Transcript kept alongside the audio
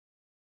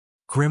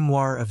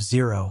Grimoire of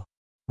Zero,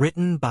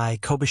 written by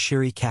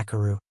Kobayashi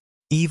Kakeru,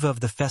 Eve of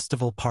the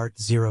Festival Part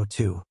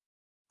 02.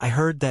 I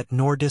heard that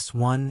Nordis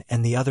won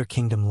and the other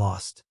kingdom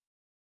lost.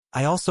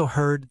 I also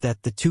heard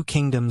that the two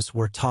kingdoms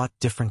were taught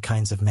different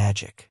kinds of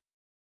magic.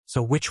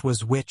 So which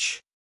was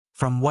which?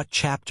 From what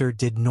chapter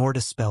did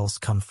Nordis spells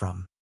come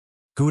from?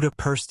 Gouda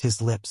pursed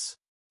his lips.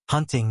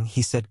 Hunting,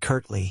 he said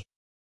curtly.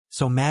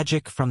 So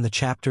magic from the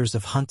chapters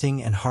of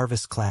hunting and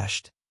harvest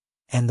clashed,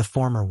 and the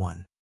former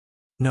one.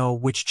 No,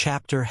 which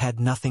chapter had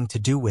nothing to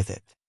do with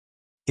it.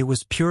 It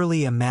was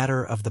purely a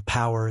matter of the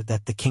power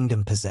that the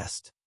kingdom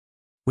possessed.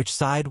 Which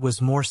side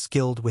was more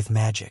skilled with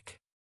magic?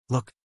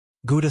 Look,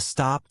 Gouda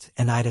stopped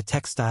and eyed a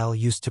textile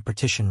used to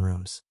partition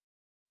rooms.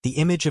 The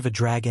image of a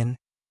dragon,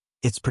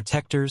 its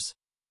protectors,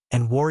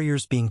 and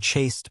warriors being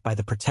chased by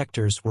the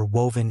protectors were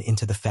woven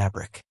into the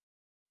fabric.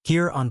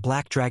 Here on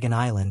Black Dragon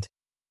Island,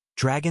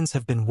 dragons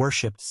have been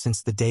worshipped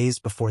since the days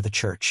before the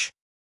church.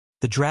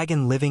 The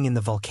dragon living in the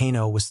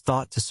volcano was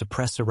thought to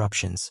suppress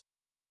eruptions,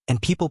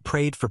 and people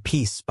prayed for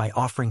peace by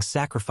offering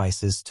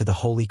sacrifices to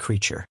the holy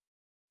creature.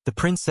 The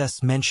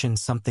princess mentioned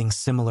something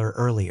similar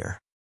earlier.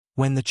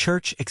 When the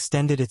church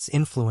extended its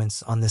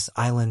influence on this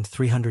island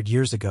 300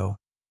 years ago,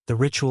 the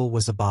ritual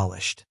was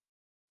abolished.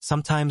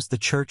 Sometimes the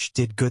church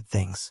did good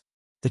things.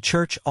 The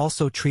church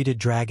also treated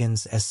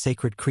dragons as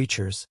sacred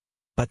creatures,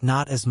 but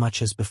not as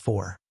much as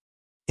before.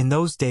 In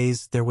those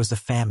days there was a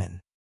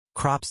famine.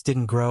 Crops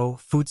didn't grow,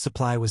 food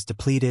supply was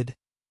depleted,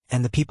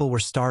 and the people were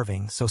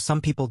starving, so some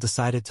people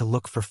decided to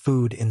look for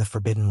food in the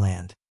Forbidden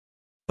Land.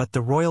 But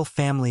the royal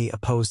family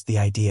opposed the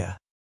idea,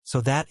 so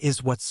that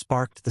is what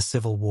sparked the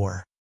civil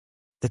war.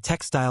 The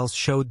textiles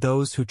showed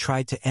those who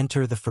tried to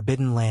enter the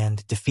Forbidden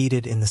Land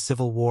defeated in the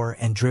civil war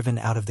and driven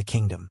out of the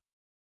kingdom.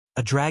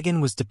 A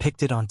dragon was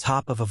depicted on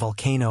top of a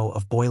volcano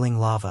of boiling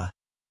lava,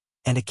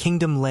 and a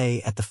kingdom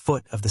lay at the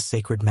foot of the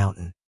sacred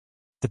mountain.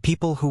 The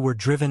people who were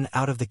driven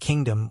out of the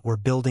kingdom were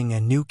building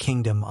a new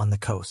kingdom on the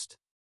coast.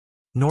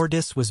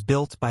 Nordis was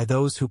built by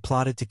those who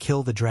plotted to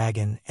kill the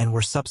dragon and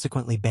were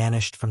subsequently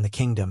banished from the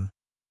kingdom.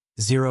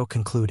 Zero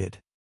concluded.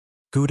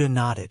 Gouda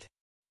nodded.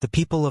 The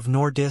people of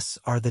Nordis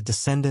are the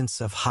descendants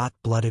of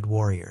hot-blooded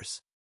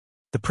warriors.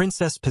 The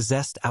princess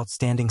possessed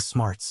outstanding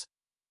smarts,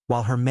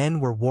 while her men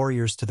were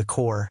warriors to the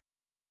core,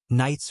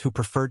 knights who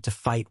preferred to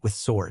fight with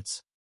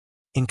swords.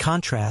 In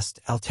contrast,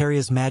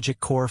 Alteria's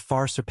magic core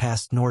far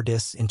surpassed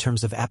Nordis in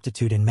terms of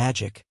aptitude in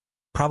magic,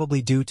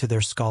 probably due to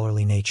their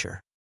scholarly nature.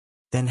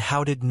 Then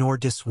how did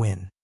Nordis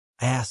win?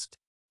 I asked.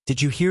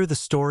 Did you hear the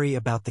story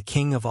about the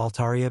king of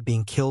Altaria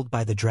being killed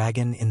by the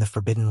dragon in the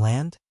Forbidden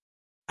Land?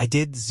 I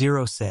did,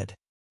 Zero said.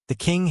 The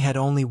king had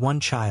only one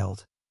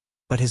child,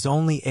 but his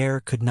only heir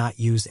could not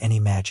use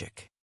any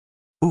magic.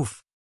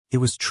 Oof, it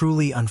was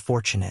truly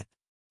unfortunate.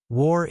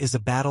 War is a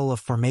battle of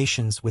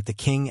formations with the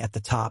king at the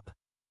top,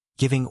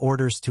 giving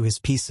orders to his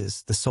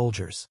pieces, the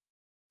soldiers.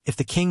 If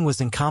the king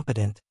was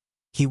incompetent,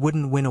 he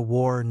wouldn't win a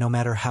war no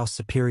matter how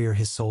superior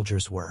his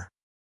soldiers were.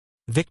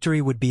 Victory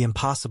would be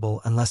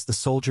impossible unless the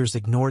soldiers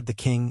ignored the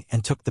king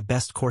and took the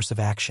best course of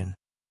action,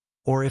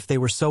 or if they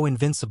were so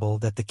invincible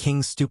that the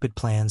king's stupid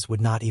plans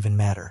would not even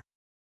matter.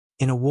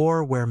 In a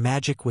war where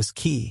magic was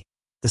key,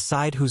 the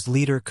side whose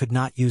leader could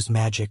not use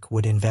magic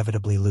would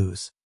inevitably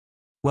lose.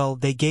 Well,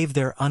 they gave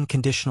their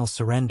unconditional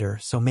surrender,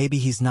 so maybe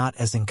he's not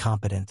as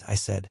incompetent, I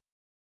said.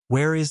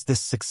 Where is this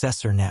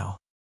successor now?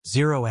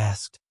 Zero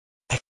asked.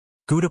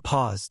 Gouda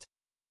paused,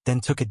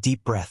 then took a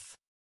deep breath.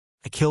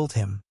 I killed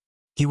him.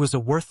 He was a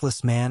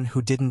worthless man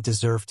who didn't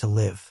deserve to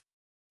live.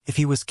 If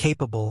he was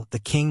capable, the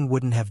king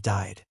wouldn't have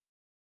died.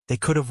 They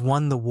could have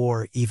won the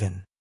war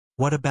even.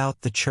 What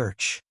about the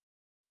church?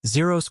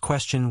 Zero's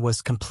question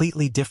was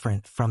completely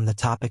different from the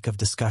topic of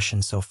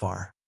discussion so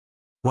far.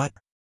 What?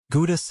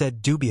 Gouda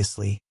said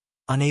dubiously,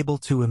 unable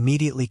to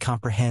immediately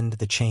comprehend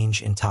the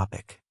change in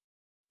topic.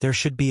 There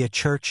should be a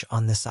church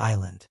on this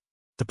island.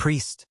 The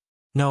priest.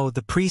 No,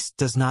 the priest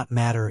does not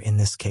matter in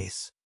this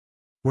case.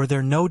 Were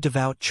there no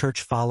devout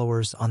church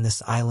followers on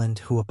this island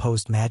who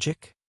opposed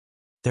magic?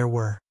 There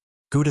were.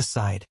 Gouda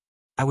sighed.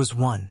 I was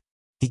one.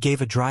 He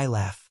gave a dry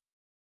laugh.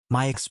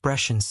 My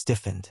expression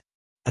stiffened.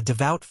 A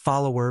devout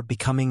follower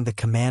becoming the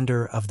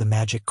commander of the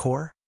magic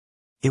corps?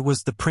 It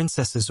was the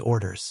princess's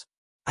orders.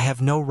 I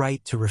have no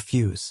right to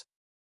refuse.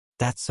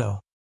 That's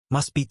so.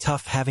 Must be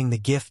tough having the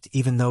gift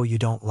even though you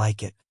don't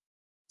like it.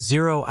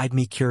 Zero eyed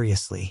me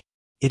curiously.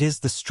 It is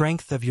the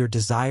strength of your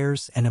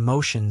desires and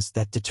emotions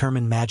that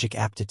determine magic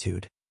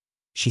aptitude,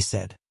 she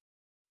said.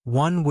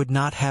 One would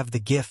not have the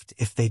gift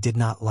if they did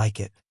not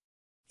like it.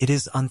 It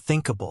is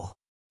unthinkable.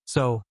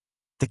 So,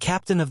 the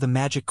captain of the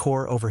magic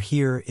corps over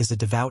here is a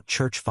devout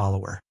church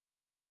follower,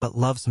 but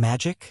loves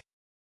magic?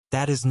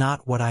 That is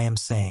not what I am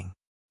saying.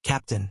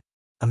 Captain,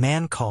 a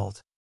man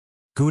called.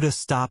 Gouda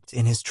stopped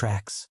in his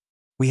tracks.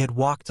 We had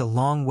walked a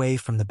long way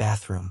from the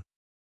bathroom.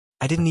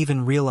 I didn't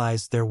even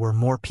realize there were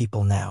more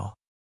people now.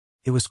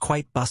 It was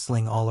quite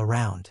bustling all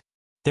around.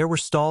 There were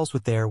stalls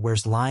with their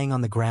wares lying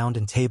on the ground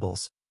and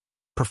tables,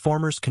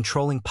 performers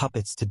controlling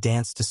puppets to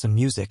dance to some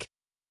music,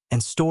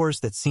 and stores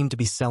that seemed to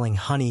be selling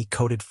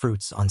honey-coated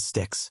fruits on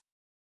sticks.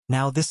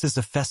 Now this is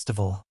a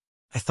festival,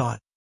 I thought.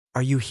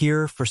 Are you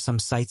here for some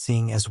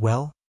sightseeing as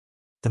well?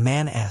 The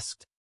man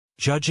asked.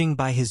 Judging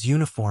by his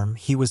uniform,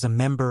 he was a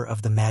member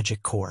of the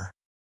Magic Corps.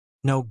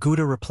 No,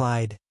 Gouda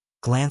replied,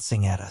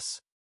 glancing at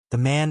us. The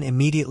man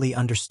immediately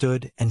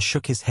understood and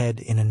shook his head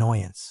in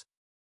annoyance.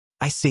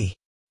 I see.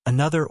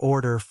 Another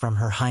order from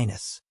Her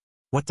Highness.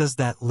 What does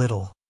that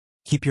little?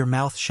 Keep your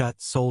mouth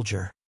shut,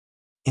 soldier.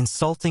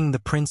 Insulting the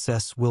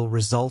princess will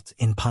result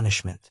in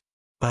punishment.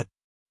 But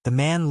the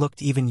man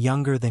looked even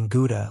younger than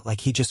Gouda,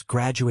 like he just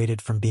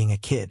graduated from being a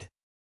kid.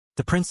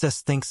 The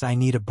princess thinks I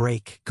need a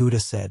break,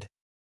 Gouda said.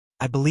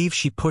 I believe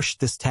she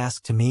pushed this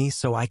task to me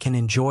so I can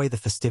enjoy the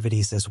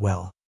festivities as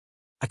well.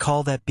 I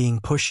call that being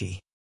pushy.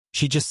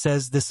 She just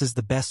says this is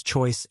the best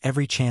choice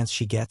every chance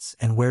she gets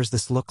and wears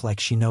this look like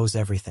she knows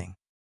everything.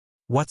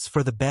 What's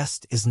for the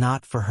best is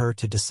not for her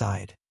to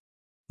decide.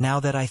 Now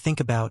that I think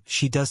about,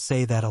 she does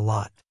say that a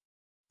lot.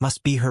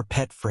 Must be her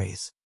pet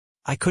phrase.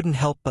 I couldn't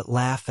help but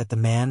laugh at the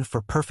man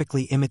for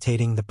perfectly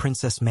imitating the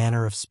princess'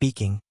 manner of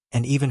speaking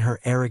and even her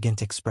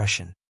arrogant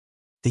expression.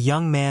 The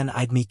young man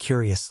eyed me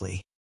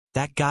curiously.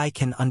 That guy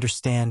can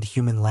understand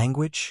human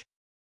language?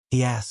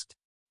 He asked.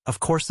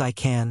 Of course I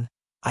can,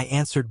 I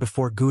answered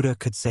before Gouda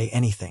could say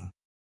anything.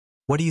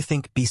 What do you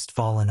think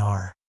Beastfallen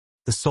are?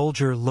 The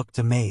soldier looked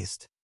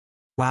amazed.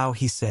 Wow,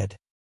 he said.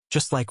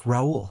 Just like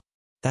Raoul.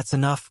 That's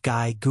enough,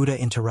 Guy, Gouda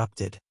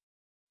interrupted.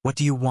 What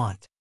do you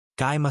want?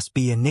 Guy must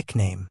be a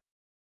nickname.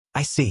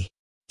 I see.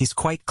 He's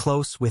quite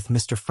close with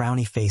Mr.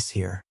 Frowny Face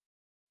here.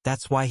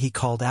 That's why he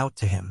called out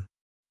to him.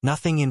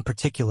 Nothing in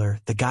particular,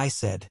 the guy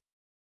said.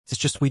 It's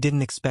just we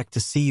didn't expect to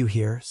see you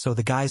here, so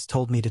the guys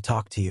told me to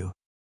talk to you.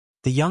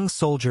 The young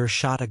soldier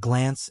shot a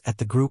glance at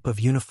the group of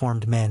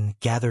uniformed men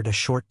gathered a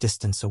short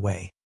distance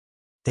away.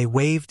 They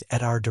waved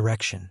at our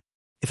direction.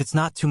 If it's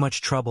not too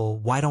much trouble,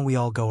 why don't we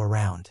all go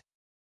around?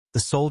 The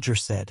soldier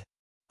said.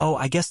 Oh,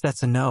 I guess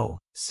that's a no,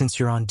 since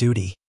you're on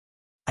duty.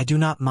 I do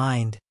not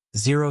mind,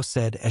 Zero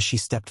said as she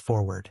stepped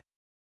forward.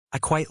 I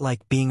quite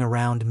like being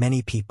around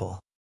many people.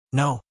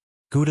 No,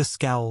 Gouda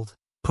scowled,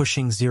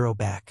 pushing Zero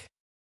back.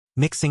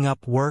 Mixing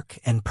up work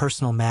and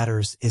personal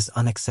matters is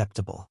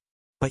unacceptable.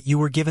 But you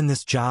were given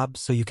this job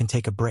so you can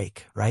take a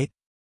break, right?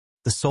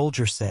 The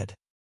soldier said.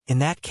 In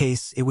that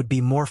case, it would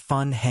be more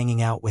fun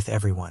hanging out with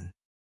everyone.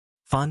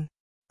 Fun?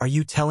 Are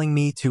you telling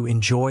me to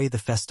enjoy the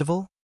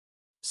festival?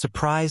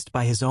 Surprised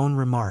by his own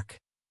remark,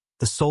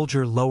 the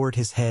soldier lowered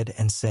his head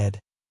and said,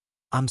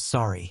 I'm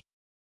sorry.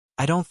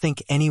 I don't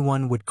think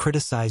anyone would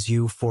criticize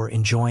you for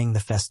enjoying the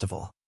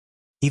festival.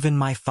 Even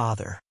my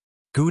father.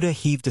 Gouda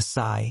heaved a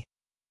sigh,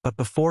 but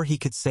before he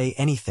could say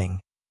anything,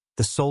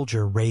 the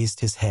soldier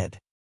raised his head.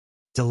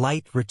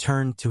 Delight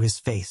returned to his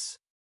face.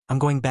 I'm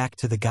going back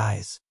to the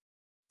guys.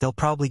 They'll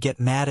probably get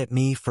mad at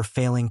me for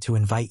failing to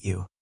invite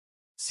you.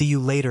 See you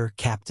later,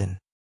 Captain.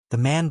 The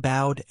man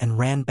bowed and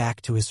ran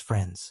back to his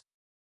friends.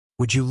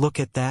 Would you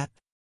look at that?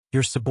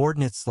 Your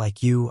subordinates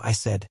like you, I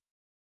said.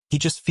 He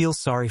just feels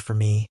sorry for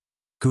me,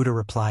 Gouda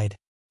replied.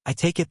 I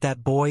take it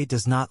that boy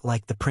does not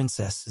like the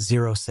princess,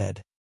 Zero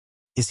said.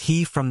 Is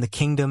he from the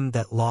kingdom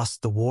that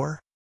lost the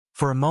war?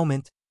 For a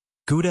moment,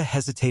 Gouda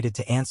hesitated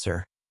to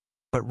answer,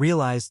 but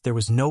realized there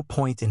was no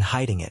point in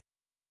hiding it,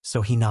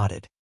 so he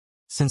nodded.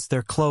 Since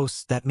they're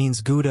close, that means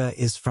Gouda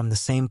is from the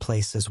same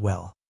place as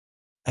well.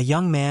 A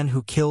young man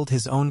who killed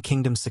his own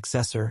kingdom's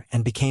successor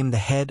and became the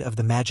head of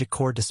the Magic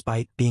Corps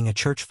despite being a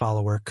church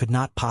follower could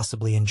not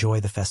possibly enjoy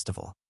the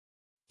festival.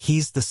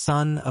 He's the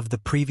son of the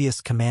previous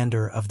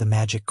commander of the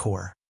Magic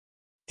Corps.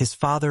 His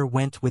father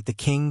went with the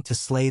king to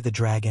slay the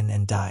dragon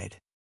and died.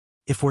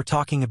 If we're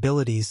talking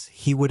abilities,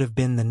 he would have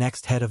been the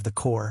next head of the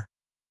corps,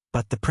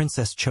 but the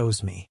princess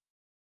chose me.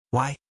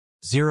 Why?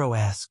 Zero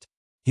asked.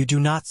 You do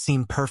not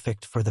seem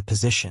perfect for the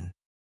position.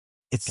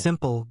 It's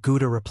simple,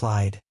 Gouda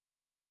replied,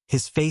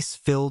 his face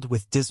filled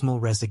with dismal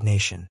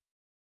resignation.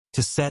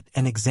 To set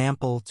an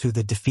example to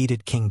the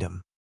defeated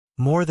kingdom.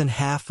 More than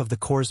half of the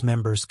corps'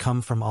 members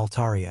come from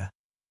Altaria,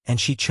 and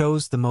she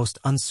chose the most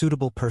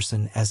unsuitable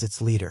person as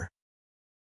its leader.